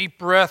take a deep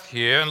breath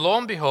here, and lo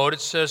and behold, it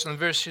says in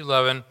verse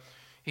 11,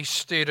 he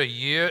stayed 1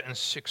 year and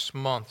 6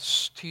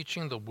 months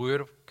teaching the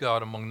word of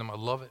God among them. I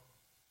love it.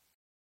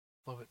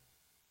 Love it.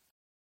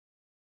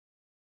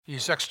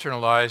 He's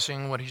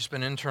externalizing what he's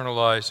been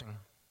internalizing.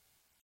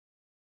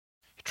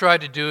 He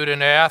tried to do it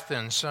in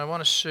Athens. I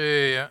want to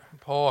say,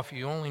 Paul, if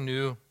you only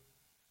knew.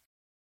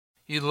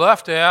 He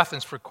left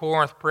Athens for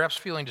Corinth, perhaps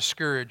feeling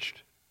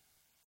discouraged.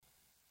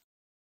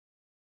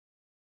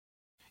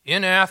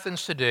 In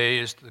Athens today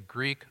is the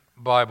Greek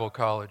Bible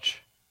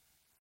College,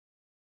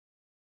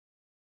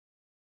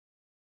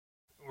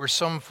 where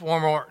some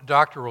former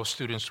doctoral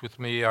students with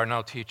me are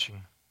now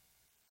teaching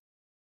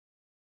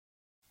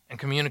and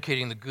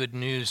communicating the good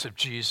news of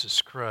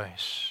Jesus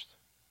Christ,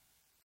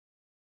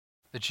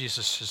 that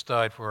Jesus has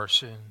died for our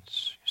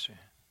sins, you see.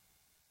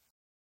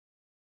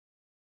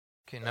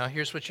 Okay, now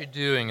here's what you're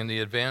doing in the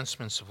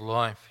advancements of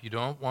life. You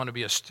don't want to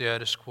be a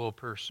status quo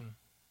person.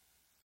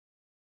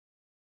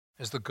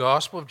 As the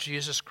gospel of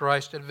Jesus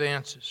Christ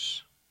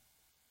advances,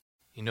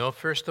 you know,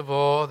 first of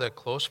all, that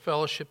close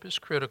fellowship is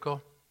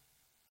critical.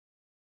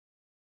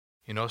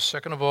 You know,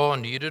 second of all,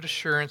 needed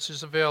assurance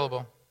is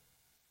available.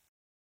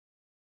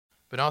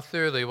 But now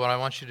thirdly, what I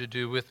want you to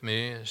do with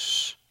me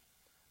is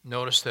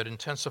notice that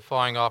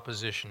intensifying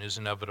opposition is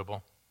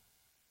inevitable.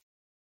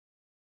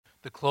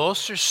 The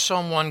closer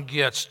someone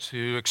gets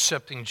to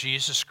accepting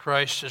Jesus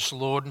Christ as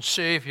Lord and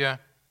Savior,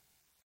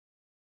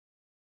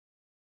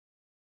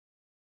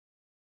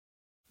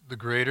 the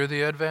greater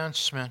the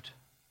advancement,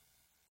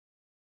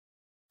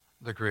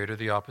 the greater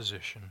the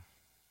opposition.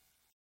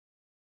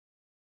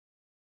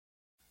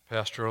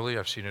 Pastorally,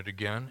 I've seen it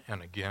again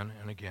and again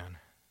and again.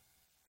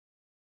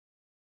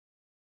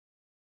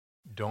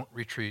 Don't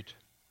retreat.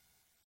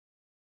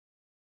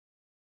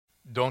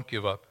 Don't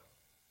give up.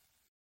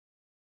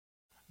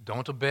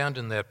 Don't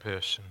abandon that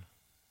person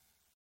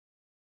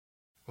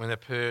when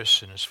that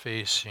person is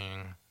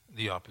facing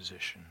the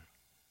opposition.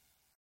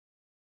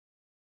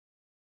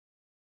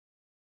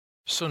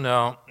 So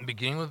now,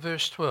 beginning with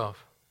verse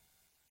 12.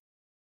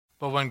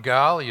 But when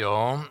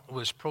Gallio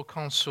was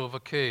proconsul of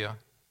Achaia,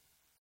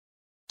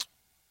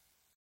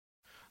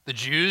 the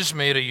Jews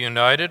made a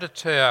united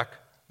attack.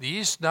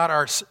 These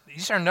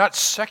are not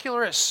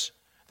secularists.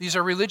 These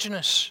are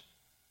religionists.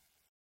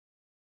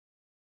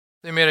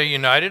 They made a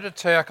united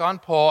attack on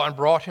Paul and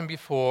brought him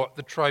before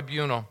the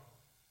tribunal.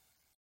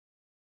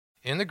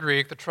 In the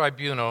Greek, the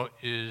tribunal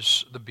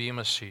is the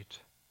bema seat.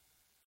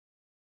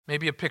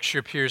 Maybe a picture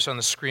appears on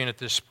the screen at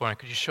this point.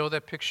 Could you show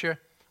that picture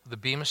of the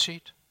bema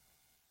seat?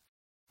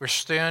 We're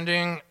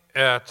standing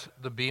at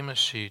the bema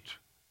seat.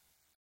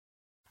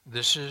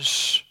 This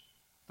is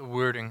the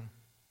wording,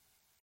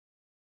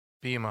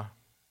 bema.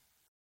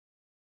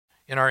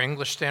 In our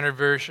English Standard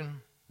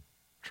Version,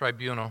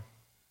 tribunal.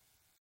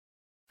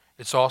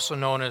 It's also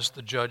known as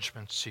the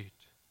judgment seat.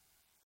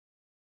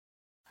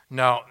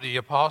 Now, the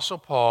Apostle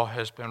Paul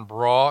has been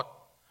brought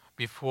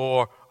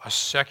before a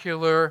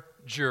secular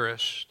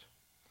jurist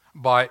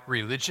by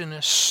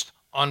religionist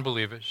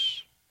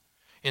unbelievers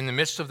in the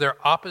midst of their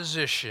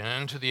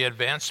opposition to the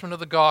advancement of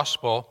the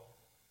gospel.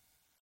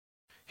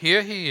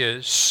 Here he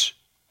is.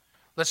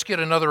 Let's get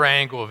another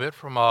angle of it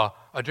from a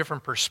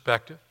different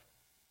perspective.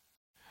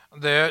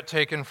 They're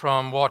taken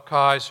from Walt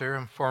Kaiser,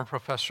 a former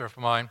professor of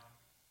mine.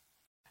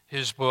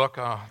 His book,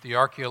 The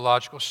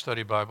Archaeological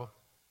Study Bible.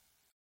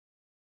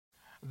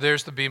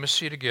 There's the bema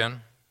seat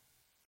again.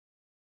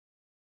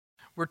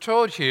 We're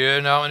told here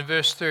now in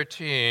verse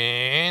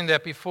 13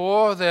 that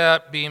before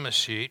that bema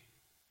seat,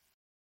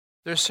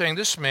 they're saying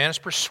this man is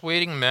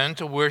persuading men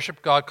to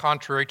worship God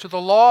contrary to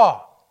the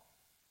law.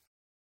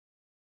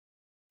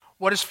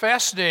 What is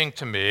fascinating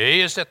to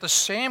me is that the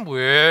same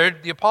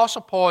word the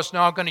Apostle Paul is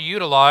now going to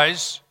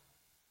utilize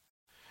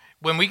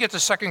when we get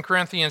to 2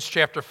 Corinthians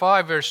chapter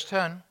 5, verse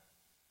 10.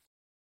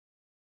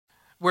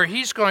 Where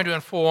he's going to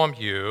inform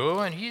you,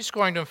 and he's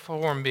going to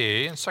inform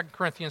me, in 2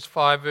 Corinthians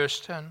 5, verse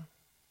 10,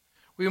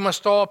 we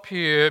must all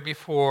appear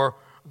before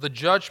the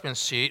judgment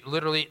seat,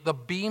 literally the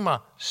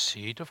bema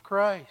seat of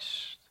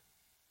Christ.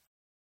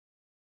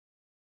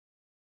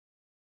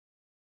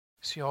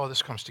 See how all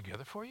this comes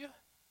together for you?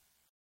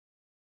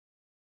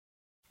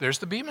 There's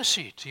the bema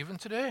seat, even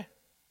today.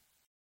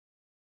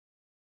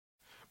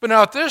 But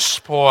now at this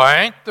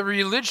point, the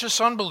religious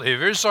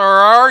unbelievers are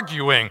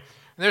arguing.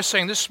 They're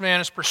saying this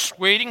man is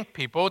persuading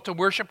people to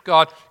worship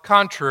God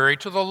contrary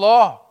to the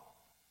law.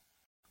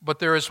 But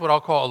there is what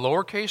I'll call a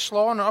lowercase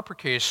law and an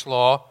uppercase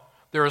law.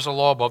 There is a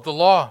law above the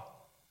law.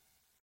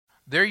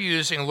 They're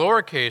using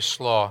lowercase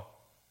law.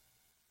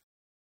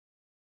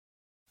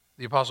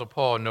 The Apostle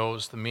Paul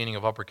knows the meaning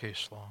of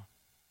uppercase law.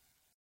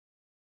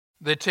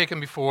 They take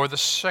him before the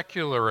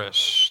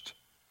secularist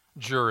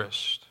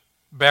jurist.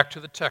 Back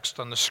to the text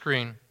on the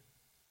screen.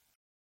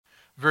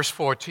 Verse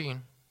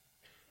 14.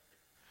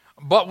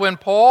 But when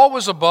Paul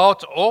was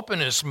about to open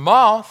his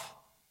mouth,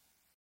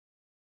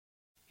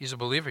 he's a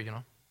believer, you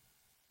know.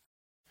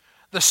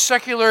 The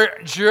secular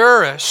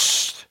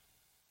jurist,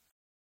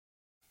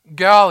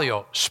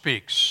 Gallio,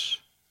 speaks.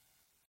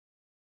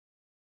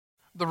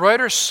 The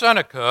writer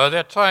Seneca,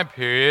 that time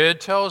period,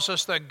 tells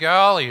us that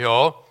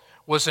Gallio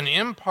was an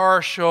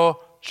impartial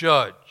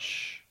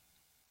judge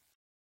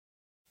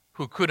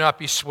who could not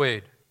be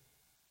swayed.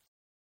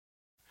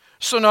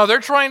 So now they're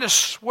trying to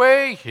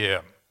sway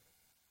him.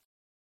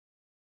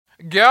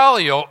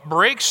 Gallio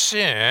breaks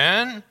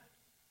in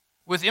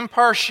with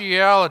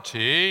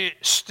impartiality,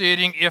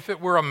 stating, if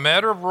it were a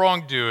matter of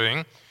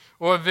wrongdoing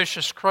or a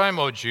vicious crime,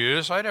 O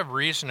Jews, I'd have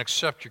reason to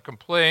accept your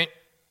complaint.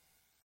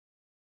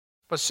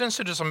 But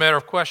since it is a matter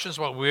of questions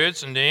about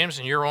words and names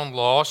in your own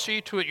law, see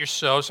to it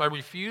yourselves. I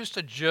refuse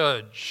to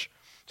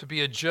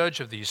be a judge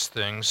of these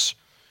things.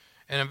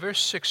 And in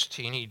verse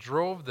 16, he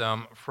drove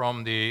them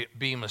from the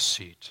bema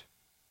seat,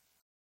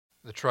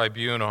 the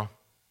tribunal.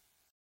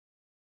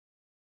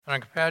 And I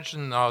can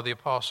imagine now the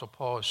Apostle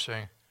Paul is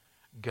saying,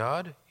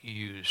 God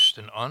used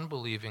an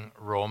unbelieving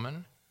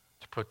Roman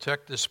to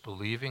protect this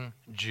believing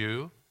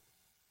Jew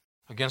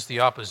against the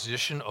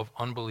opposition of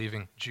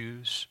unbelieving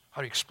Jews.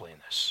 How do you explain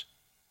this?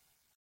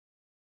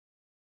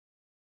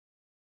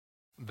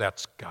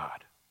 That's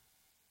God.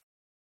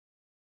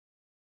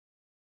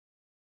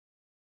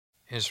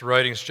 In his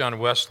writings, John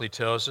Wesley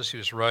tells us he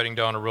was riding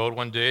down a road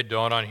one day. It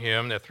dawned on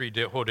him that 3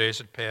 whole days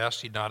had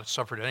passed. He'd not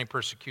suffered any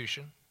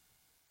persecution.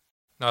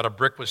 Not a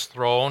brick was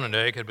thrown, an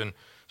egg had been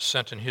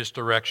sent in his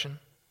direction.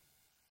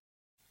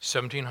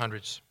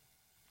 1700s.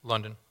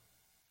 London.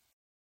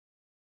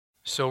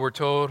 So we're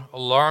told,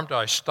 alarmed,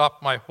 I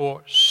stopped my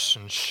horse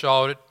and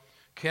shouted,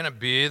 can it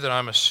be that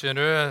I'm a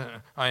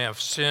sinner? I have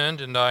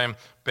sinned and I am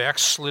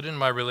backslidden in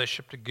my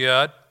relationship to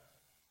God.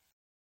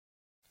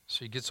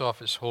 So he gets off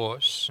his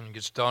horse and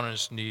gets down on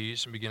his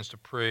knees and begins to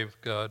pray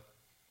with God,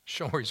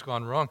 show where he's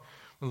gone wrong.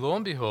 And lo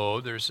and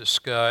behold, there's this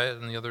guy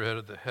on the other end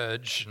of the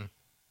hedge, and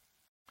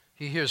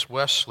he hears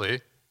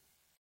Wesley,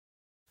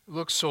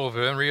 looks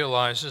over and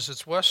realizes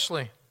it's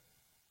Wesley.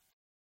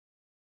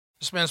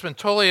 This man's been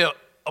totally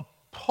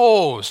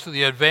opposed to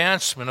the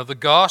advancement of the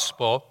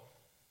gospel.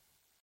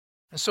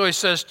 And so he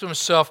says to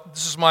himself,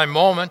 this is my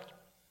moment.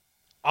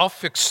 I'll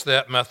fix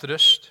that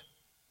Methodist.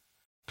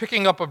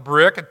 Picking up a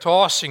brick and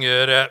tossing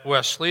it at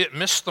Wesley, it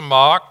missed the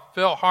mark,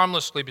 fell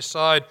harmlessly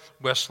beside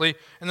Wesley,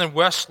 and then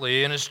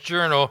Wesley, in his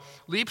journal,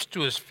 leaps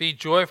to his feet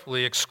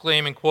joyfully,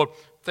 exclaiming, quote,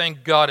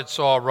 thank God it's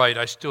all right,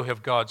 I still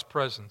have God's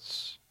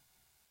presence,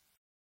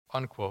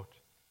 unquote.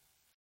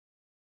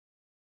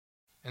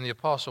 And the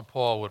Apostle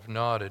Paul would have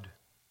nodded.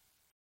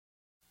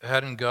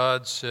 Hadn't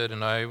God said,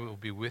 and I will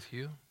be with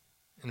you,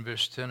 in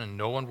verse 10, and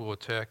no one will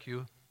attack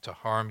you to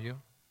harm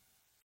you?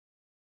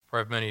 For I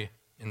have many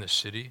in the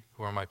city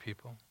who are my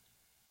people.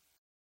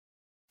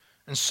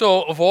 And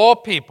so, of all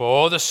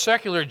people, the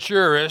secular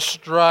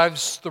jurist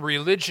drives the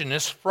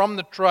religionist from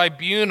the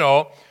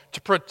tribunal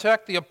to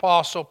protect the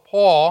Apostle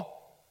Paul.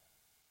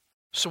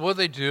 So what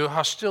do?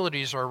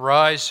 Hostilities are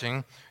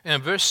rising. And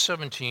in verse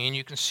 17,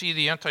 you can see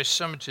the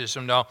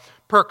anti-Semitism now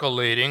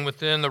percolating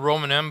within the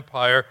Roman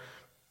Empire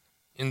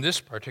in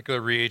this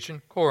particular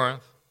region,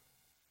 Corinth.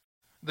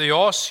 They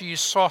all seize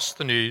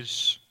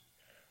Sosthenes,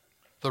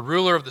 the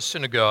ruler of the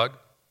synagogue,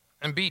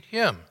 and beat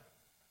him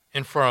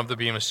in front of the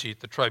Bema seat,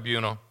 the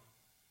tribunal.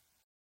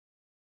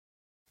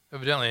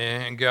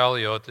 Evidently,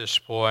 Gallio at this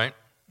point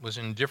was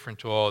indifferent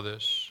to all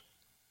this,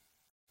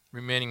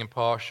 remaining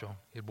impartial.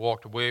 He had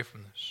walked away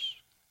from this.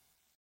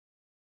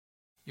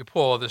 You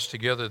pull all this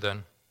together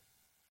then,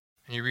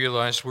 and you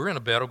realize we're in a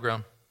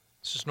battleground.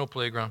 This is no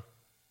playground.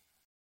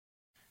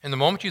 And the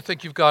moment you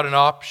think you've got an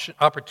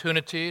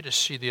opportunity to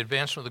see the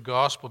advancement of the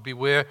gospel,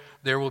 beware,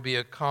 there will be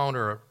a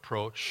counter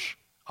approach,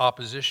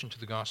 opposition to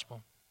the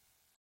gospel.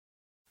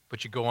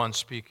 But you go on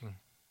speaking.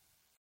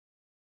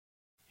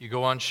 You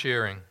go on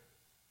sharing.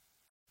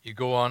 You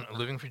go on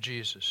living for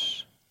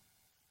Jesus.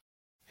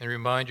 And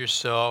remind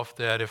yourself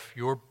that if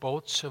your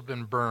boats have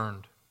been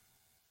burned,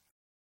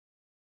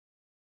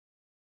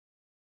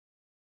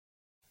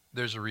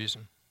 there's a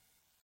reason.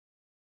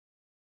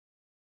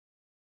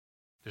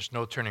 There's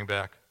no turning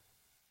back.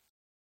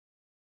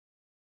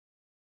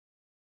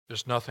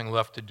 There's nothing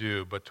left to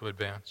do but to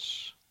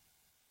advance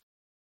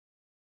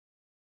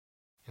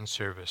in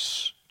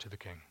service to the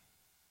King.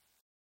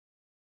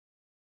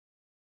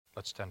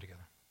 Let's stand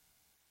together.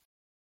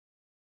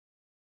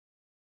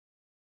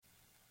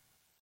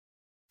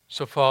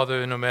 So,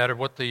 Father, no matter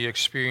what the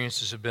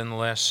experiences have been the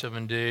last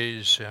 7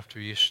 days after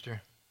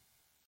Easter,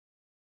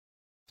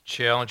 the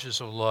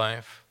challenges of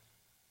life,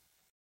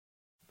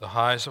 the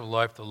highs of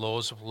life, the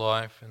lows of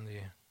life, and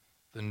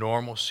the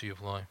normalcy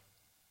of life,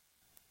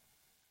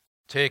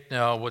 take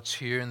now what's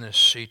here in this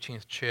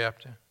 18th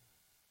chapter,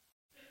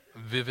 a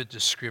vivid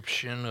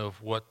description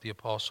of what the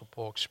Apostle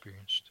Paul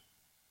experienced,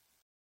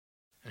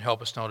 and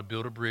help us now to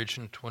build a bridge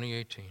in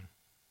 2018.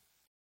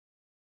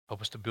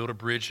 Help us to build a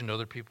bridge in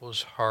other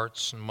people's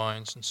hearts and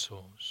minds and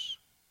souls,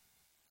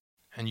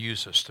 and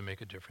use us to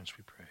make a difference,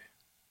 we pray.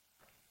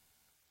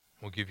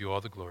 We'll give you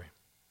all the glory.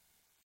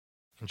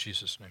 In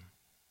Jesus' name,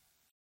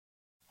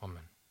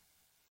 amen.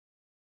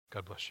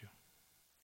 God bless you.